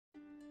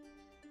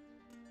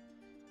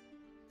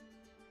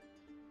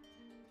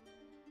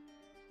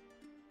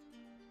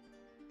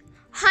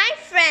Hi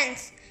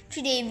friends,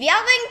 today we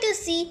are going to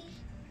see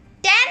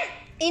 10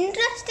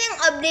 interesting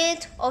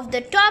updates of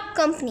the top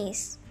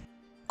companies.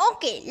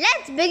 Okay,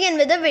 let's begin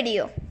with the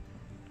video.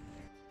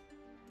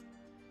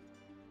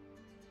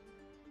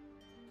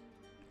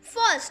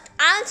 First,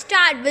 I'll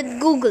start with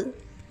Google.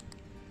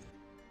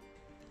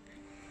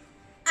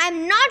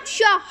 I'm not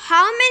sure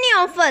how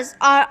many of us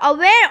are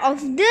aware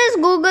of this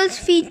Google's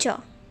feature.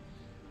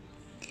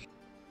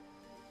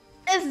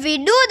 If we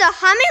do the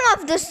humming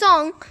of the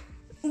song,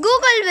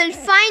 Google will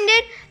find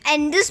it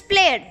and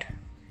display it.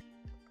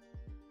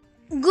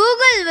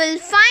 Google will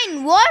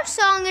find what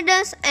song it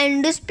is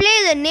and display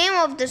the name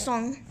of the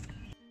song.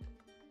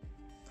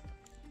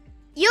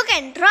 You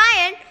can try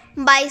it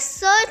by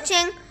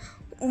searching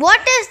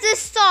 "What is this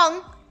song?"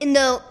 in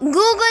the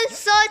Google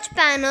search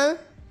panel.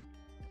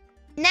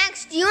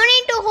 Next, you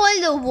need to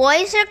hold the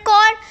voice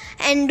record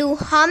and do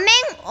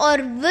humming or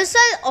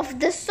whistle of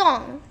the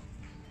song.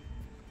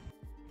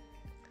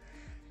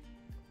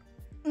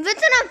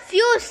 Within a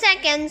few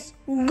seconds,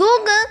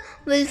 Google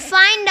will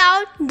find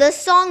out the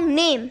song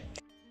name.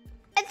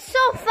 It's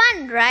so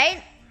fun,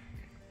 right?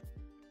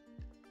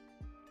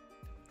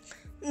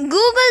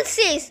 Google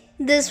says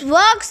this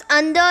works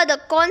under the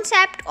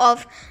concept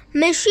of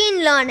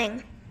machine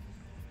learning.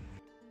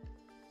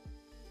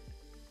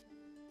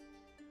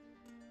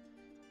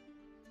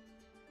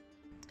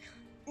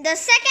 The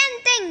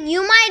second thing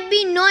you might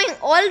be knowing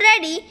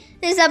already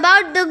is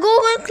about the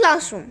Google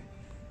Classroom.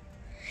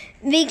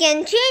 We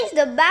can change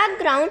the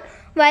background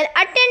while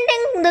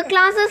attending the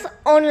classes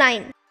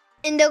online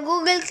in the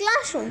Google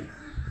Classroom.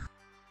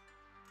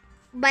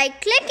 By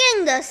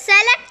clicking the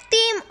Select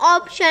Theme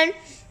option,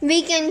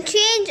 we can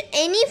change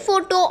any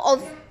photo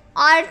of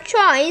our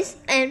choice,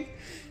 and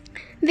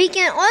we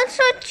can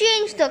also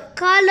change the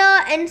color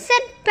and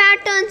set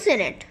patterns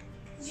in it.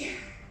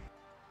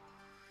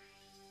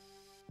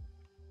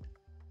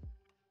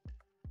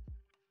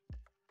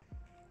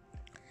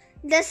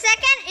 The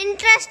second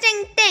interesting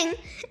thing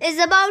is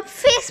about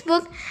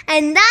Facebook,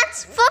 and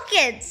that's for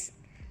kids.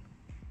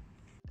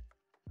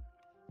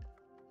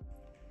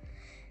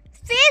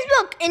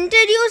 Facebook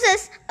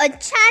introduces a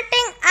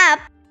chatting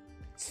app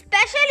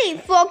specially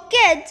for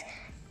kids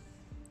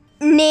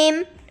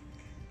named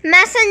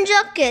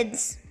Messenger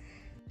Kids.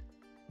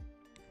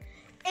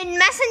 In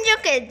Messenger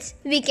Kids,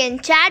 we can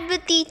chat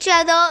with each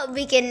other,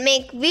 we can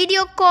make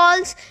video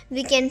calls,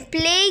 we can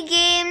play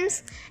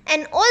games,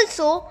 and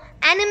also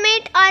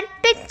animate our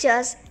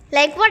pictures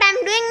like what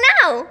I'm doing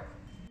now.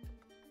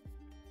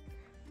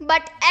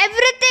 But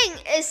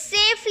everything is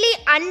safely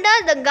under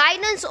the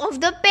guidance of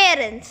the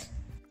parents.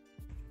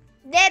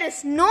 There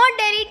is no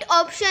delete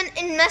option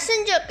in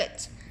Messenger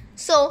Kids,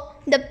 so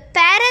the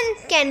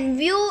parent can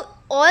view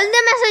all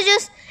the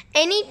messages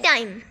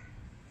anytime.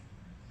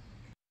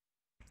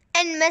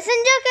 And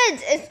Messenger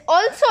Kids is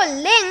also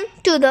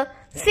linked to the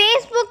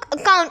Facebook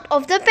account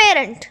of the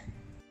parent.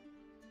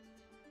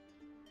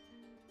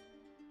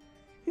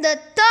 The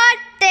third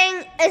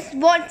thing is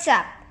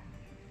WhatsApp.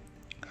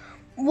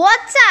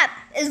 WhatsApp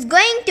is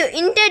going to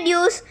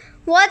introduce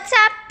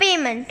WhatsApp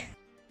payment.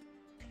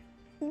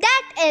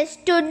 That is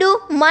to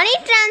do money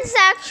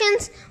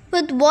transactions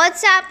with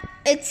WhatsApp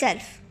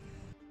itself.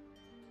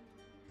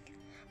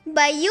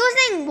 By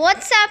using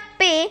WhatsApp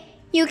Pay,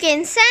 you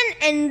can send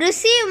and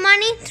receive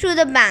money through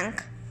the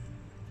bank.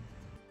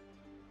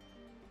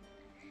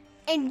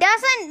 It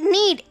doesn't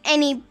need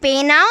any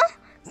Pay Now,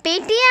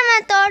 Paytm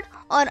method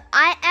or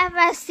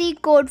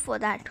IFSC code for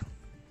that.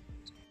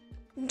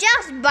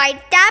 Just by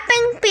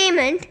tapping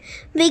payment,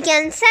 we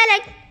can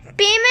select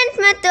payment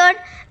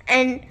method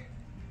and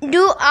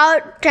do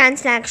our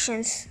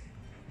transactions.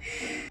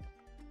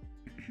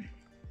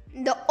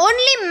 The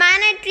only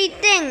mandatory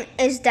thing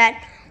is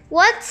that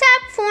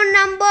WhatsApp phone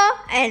number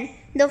and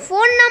the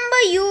phone number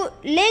you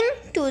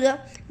link to the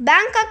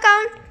bank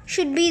account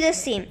should be the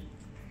same.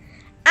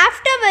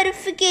 After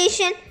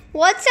verification,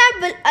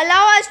 WhatsApp will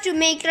allow us to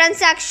make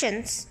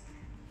transactions.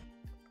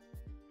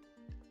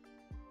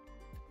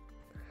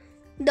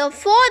 The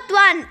fourth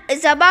one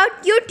is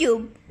about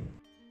YouTube.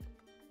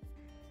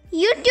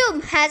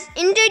 YouTube has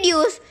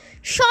introduced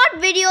short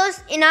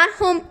videos in our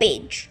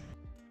homepage.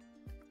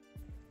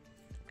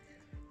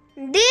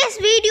 These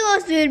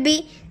videos will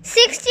be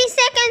 60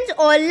 seconds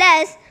or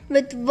less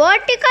with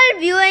vertical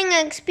viewing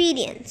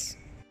experience,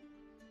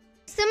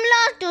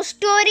 similar to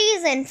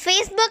stories in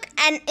Facebook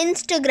and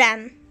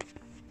Instagram.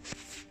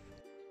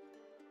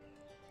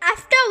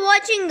 After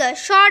watching the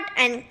short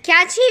and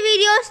catchy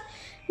videos,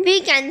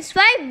 we can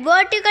swipe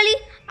vertically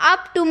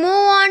up to move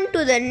on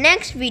to the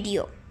next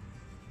video.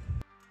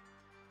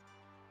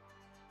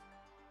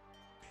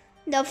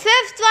 The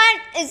fifth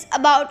one is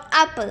about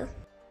Apple.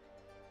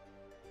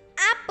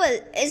 Apple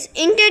is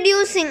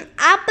introducing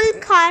Apple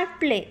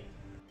CarPlay.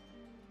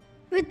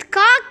 With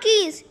car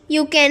keys,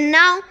 you can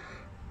now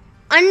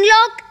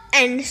unlock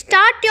and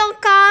start your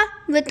car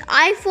with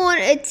iPhone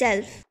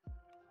itself.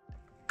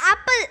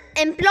 Apple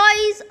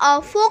employees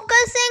are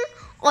focusing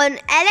on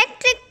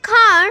electric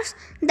cars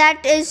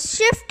that is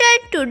shifted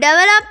to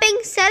developing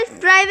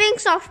self-driving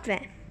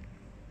software.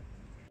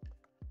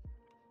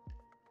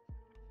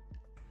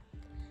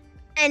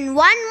 And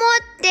one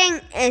more thing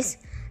is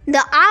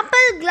the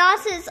Apple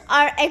glasses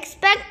are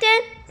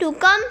expected to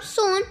come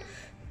soon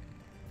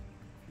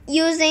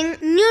using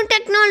new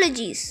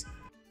technologies.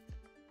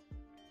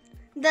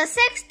 The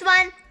sixth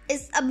one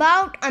is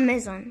about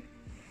Amazon.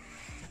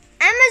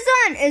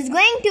 Amazon is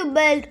going to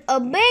build a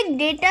big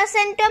data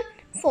center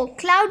for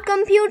cloud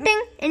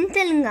computing in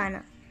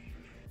Telangana.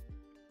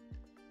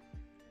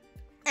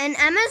 And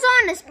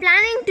Amazon is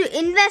planning to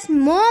invest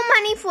more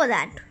money for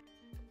that.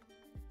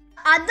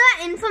 Other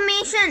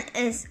information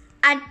is,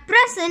 at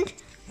present,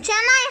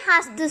 Chennai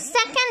has the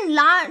second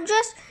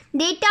largest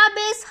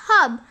database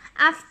hub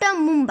after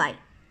Mumbai.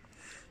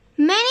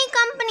 Many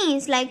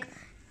companies like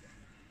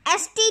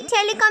ST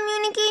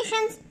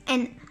Telecommunications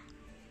and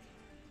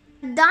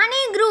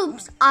Adani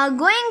Groups are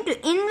going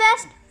to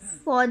invest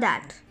for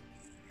that.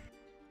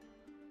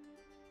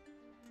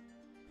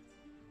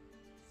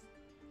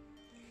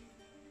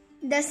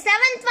 The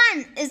seventh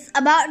one is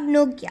about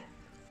Nokia.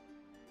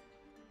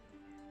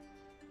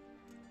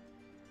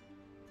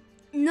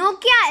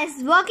 Nokia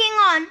is working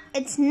on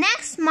its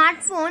next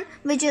smartphone,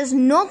 which is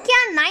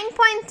Nokia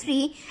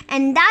 9.3,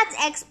 and that's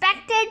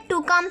expected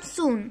to come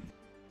soon.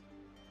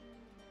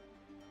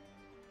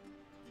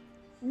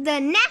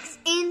 The next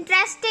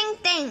interesting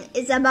thing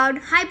is about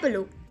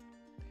Hyperloop,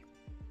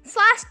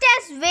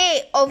 fastest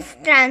way of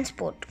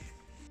transport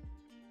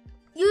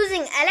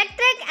using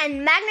electric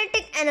and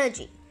magnetic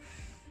energy.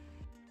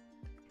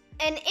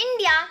 In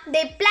India,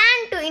 they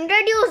plan to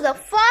introduce the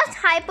first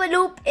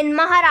Hyperloop in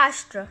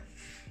Maharashtra.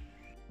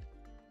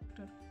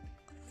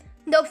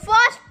 The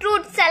first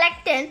route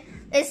selected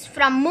is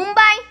from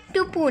Mumbai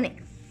to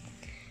Pune.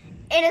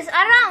 It is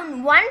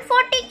around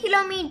 140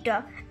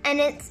 km and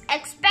it's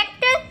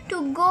expected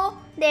to go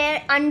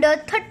there under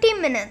 30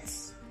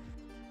 minutes.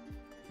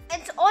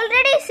 It's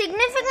already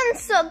significant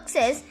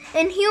success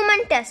in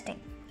human testing.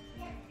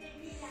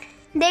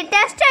 They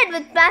tested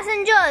with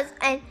passengers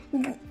and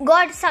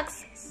got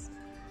success.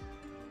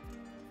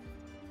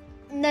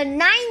 The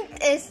ninth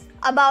is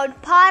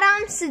about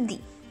Param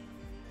Siddhi.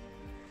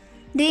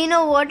 Do you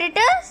know what it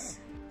is?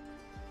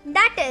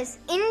 That is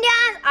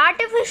India's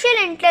artificial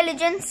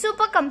intelligence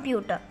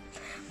supercomputer.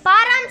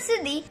 Param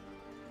Siddhi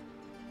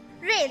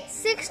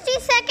rates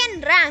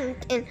 62nd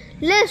ranked in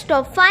list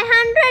of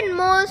 500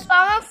 most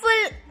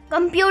powerful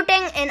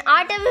computing in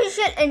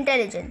artificial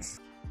intelligence.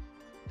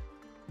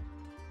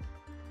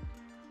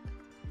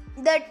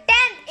 The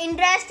 10th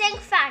interesting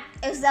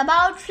fact is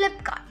about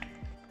Flipkart.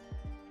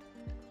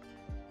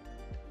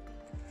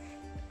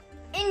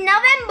 In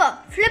November,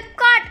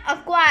 Flipkart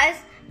acquires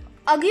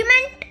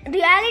augmented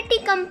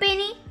reality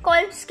company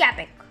called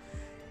Scapic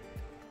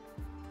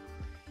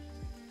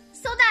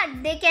so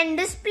that they can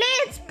display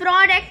its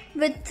product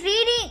with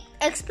 3D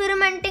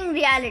experimenting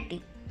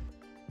reality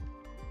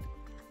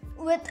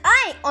with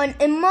eye on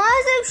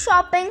immersive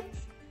shopping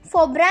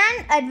for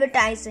brand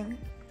advertising.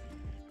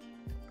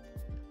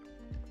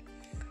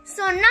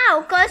 So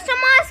now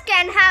customers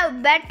can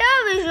have better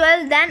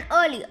visuals than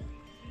earlier.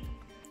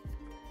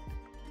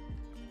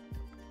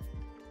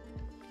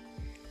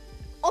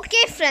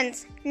 Okay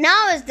friends,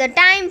 now is the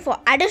time for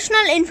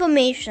additional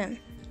information.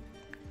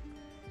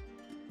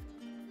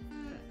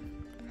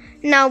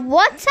 Now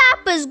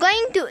WhatsApp is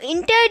going to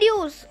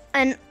introduce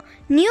a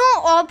new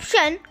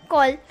option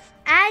called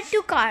Add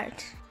to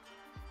Cart.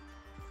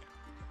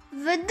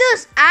 With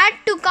this Add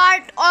to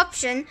Cart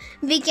option,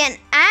 we can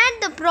add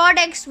the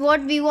products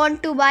what we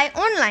want to buy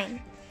online.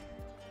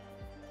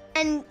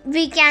 And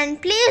we can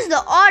place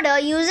the order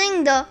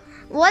using the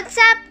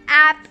WhatsApp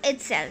app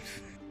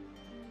itself.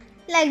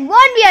 Like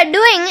what we are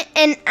doing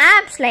in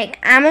apps like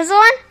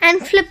Amazon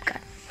and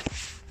Flipkart.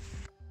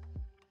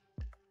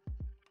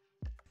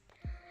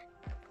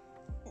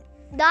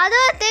 The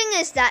other thing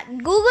is that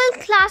Google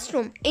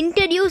Classroom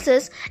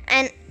introduces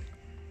an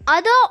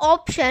other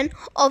option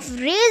of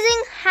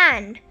raising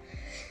hand.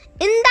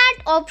 In that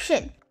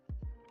option,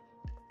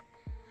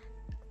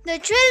 the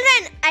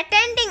children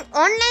attending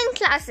online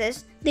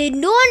classes, they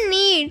don't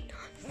need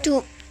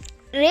to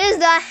raise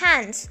their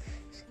hands.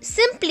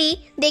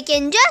 Simply, they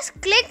can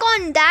just click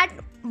on that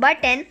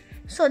button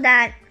so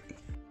that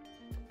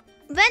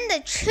when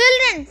the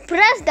children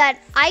press that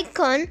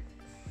icon,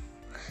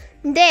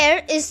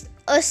 there is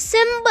a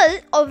symbol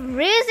of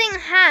raising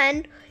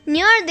hand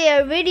near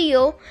their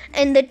video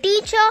and the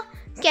teacher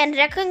can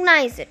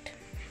recognize it.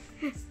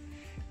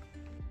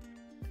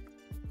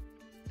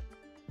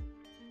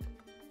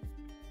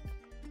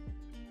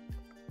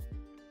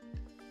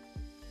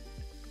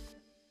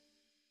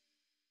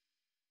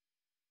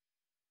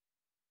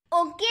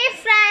 Okay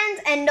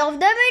friends, end of the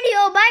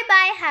video. Bye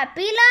bye.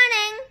 Happy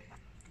learning.